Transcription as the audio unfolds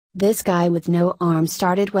This guy with no arm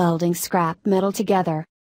started welding scrap metal together.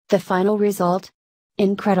 The final result?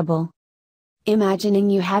 Incredible. Imagining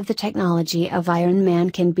you have the technology of Iron Man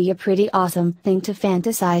can be a pretty awesome thing to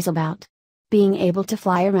fantasize about. Being able to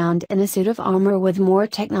fly around in a suit of armor with more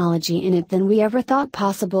technology in it than we ever thought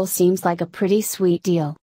possible seems like a pretty sweet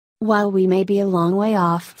deal. While we may be a long way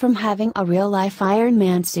off from having a real-life Iron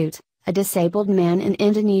Man suit, a disabled man in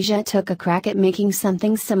Indonesia took a crack at making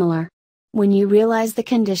something similar. When you realize the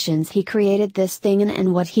conditions he created this thing in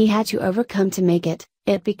and what he had to overcome to make it,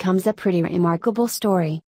 it becomes a pretty remarkable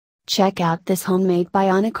story. Check out this homemade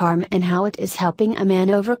bionic arm and how it is helping a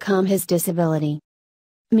man overcome his disability.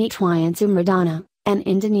 Meet Wayan Sumardana, an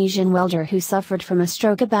Indonesian welder who suffered from a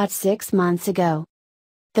stroke about 6 months ago.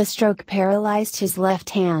 The stroke paralyzed his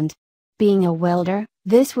left hand. Being a welder,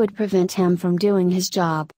 this would prevent him from doing his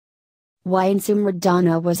job. Wayan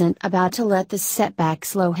Sumardana wasn't about to let this setback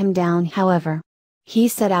slow him down, however. He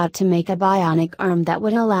set out to make a bionic arm that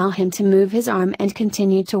would allow him to move his arm and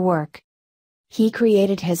continue to work. He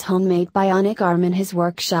created his homemade bionic arm in his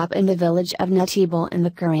workshop in the village of Nyuh Tebel in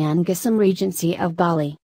the Karangasem regency of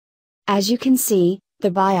Bali. As you can see,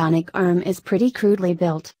 the bionic arm is pretty crudely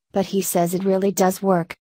built, but he says it really does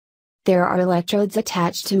work. There are electrodes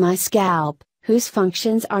attached to my scalp, whose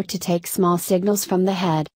functions are to take small signals from the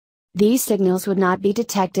head. These signals would not be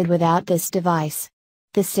detected without this device.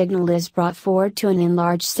 The signal is brought forward to an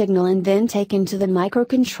enlarged signal and then taken to the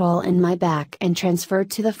microcontrol in my back and transferred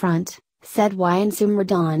to the front, said Wayan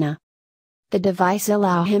Sumardana. The device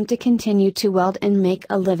allows him to continue to weld and make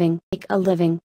a living.